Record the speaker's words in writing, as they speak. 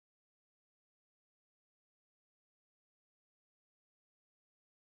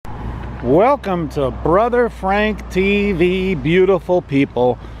Welcome to Brother Frank TV, beautiful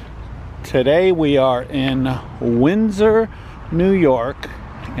people. Today we are in Windsor, New York,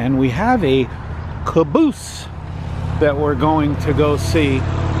 and we have a caboose that we're going to go see,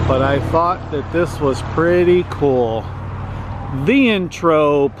 but I thought that this was pretty cool. The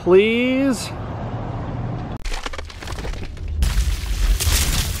intro, please.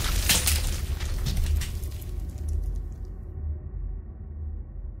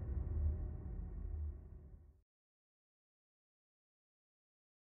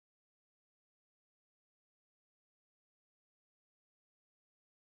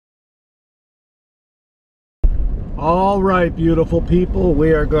 All right, beautiful people,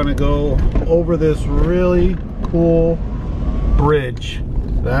 we are going to go over this really cool bridge.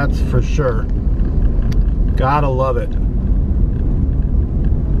 That's for sure. Gotta love it.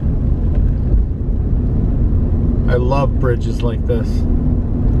 I love bridges like this.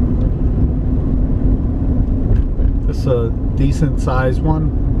 This is a decent sized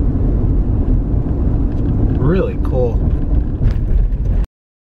one. Really cool.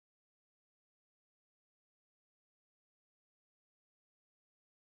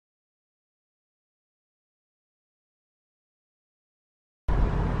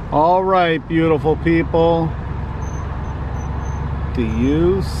 All right, beautiful people. Do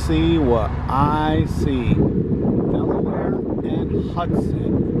you see what I see? Delaware and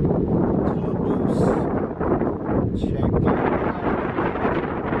Hudson Caboose. Check it out.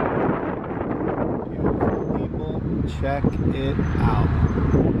 Beautiful people, check it out.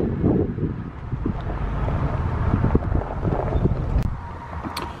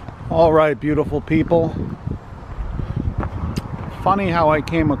 All right, beautiful people. Funny how I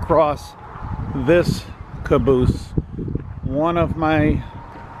came across this caboose. One of my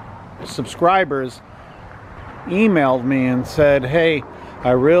subscribers emailed me and said, hey,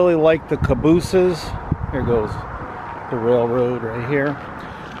 I really like the cabooses. Here goes the railroad right here.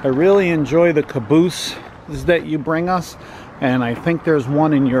 I really enjoy the cabooses that you bring us, and I think there's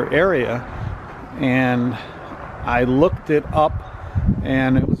one in your area. And I looked it up,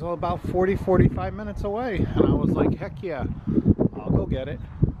 and it was about 40-45 minutes away, and I was like, heck yeah, I'll go get it.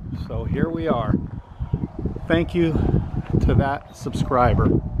 So here we are. Thank you to that subscriber.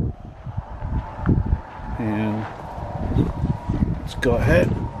 And let's go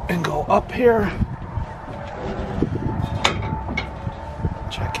ahead and go up here.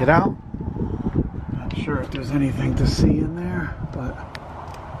 Check it out. Not sure if there's anything to see in there, but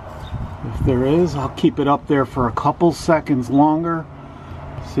if there is, I'll keep it up there for a couple seconds longer.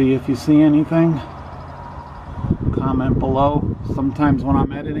 See if you see anything. Comment below. Sometimes when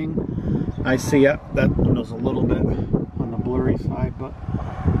I'm editing, I see it. That window's a little bit on the blurry side, but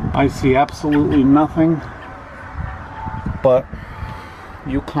I see absolutely nothing. But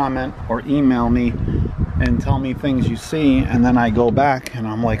you comment or email me and tell me things you see, and then I go back and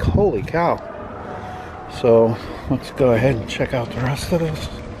I'm like, holy cow. So let's go ahead and check out the rest of this.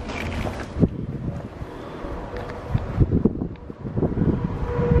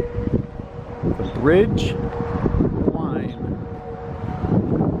 The bridge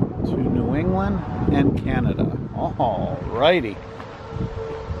and Canada. Alrighty.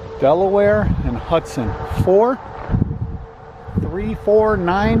 Delaware and Hudson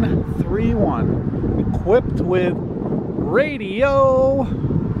 434931. Equipped with radio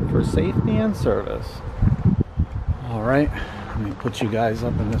for safety and service. Alright, let me put you guys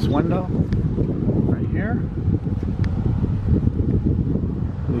up in this window right here.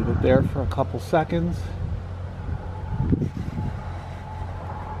 Leave it there for a couple seconds.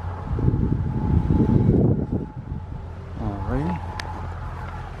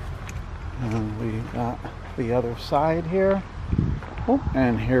 And we got the other side here. Oh,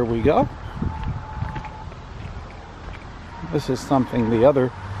 and here we go. This is something the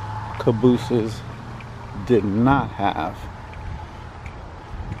other cabooses did not have.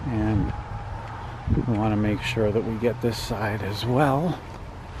 And we want to make sure that we get this side as well.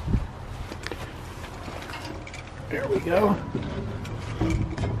 There we go.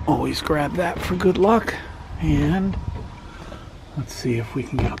 Always grab that for good luck. And let's see if we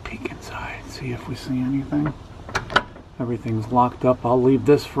can get a peek inside, see if we see anything. Everything's locked up. I'll leave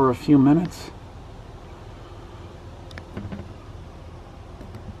this for a few minutes.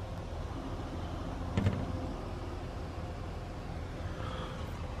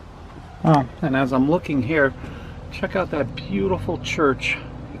 Oh, and as I'm looking here, check out that beautiful church.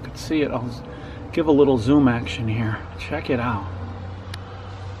 You could see it. I'll give a little zoom action here. Check it out.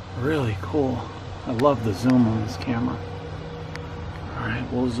 Really cool. I love the zoom on this camera. Alright,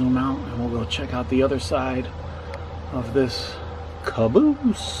 we'll zoom out and we'll go check out the other side of this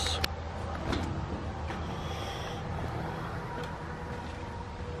caboose.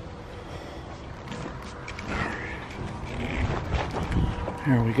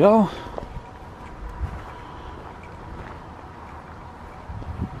 Here we go.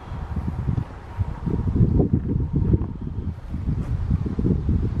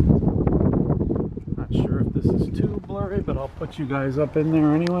 Not sure if this is too blurry, but I'll put you guys up in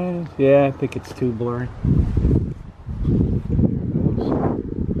there anyways. Yeah, I think it's too blurry.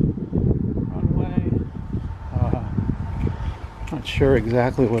 Runway. Not sure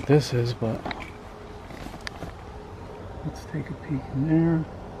exactly what this is, but let's take a peek in there.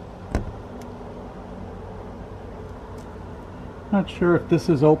 Not sure if this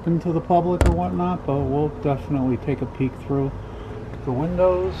is open to the public or whatnot, but we'll definitely take a peek through the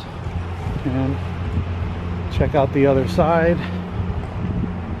windows and check out the other side.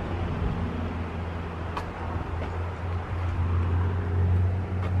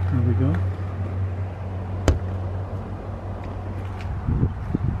 There we go.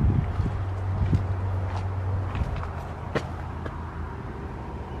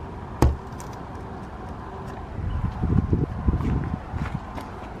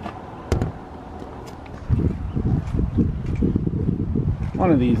 One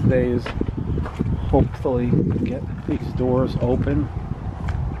of these days, hopefully get these doors open.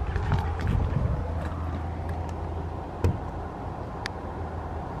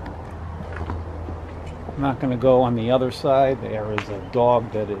 I'm not going to go on the other side. There is a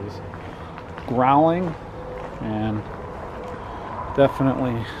dog that is growling, and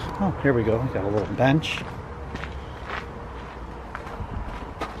definitely, oh, here we go. We got a little bench.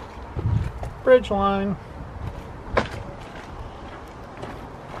 Bridge line.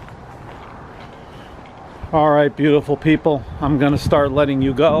 All right, beautiful people, I'm going to start letting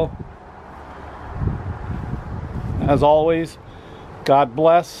you go. As always, God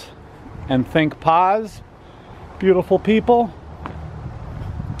bless and think POZ. Beautiful people,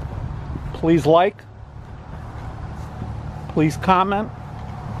 please like, please comment,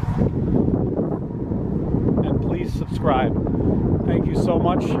 and please subscribe. Thank you so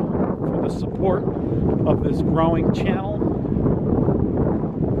much for the support of this growing channel.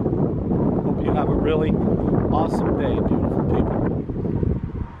 Hope you have a really awesome day, beautiful people.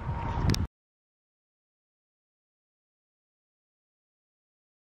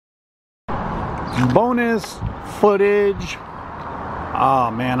 Bonus footage.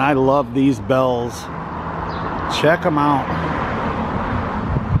 Oh man, I love these bells. Check them out.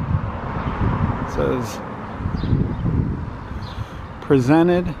 It says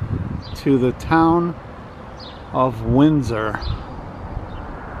presented to the town of Windsor.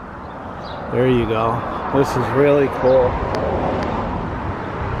 There you go. This is really cool.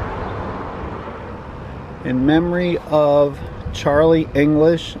 In memory of Charlie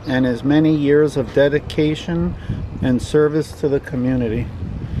English and his many years of dedication and service to the community.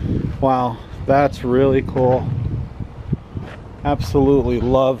 Wow, that's really cool. Absolutely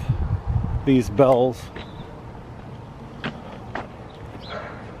love these bells.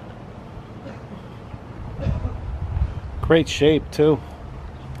 Great shape too.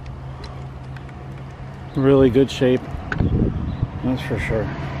 Really good shape, that's for sure.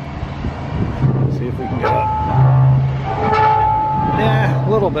 Let's see if we can get up. Yeah, a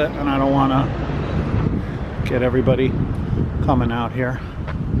little bit, and I don't want to get everybody coming out here.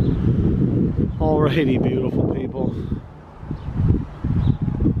 Alrighty, beautiful people.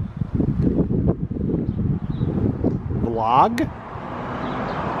 Vlog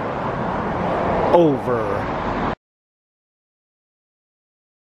over.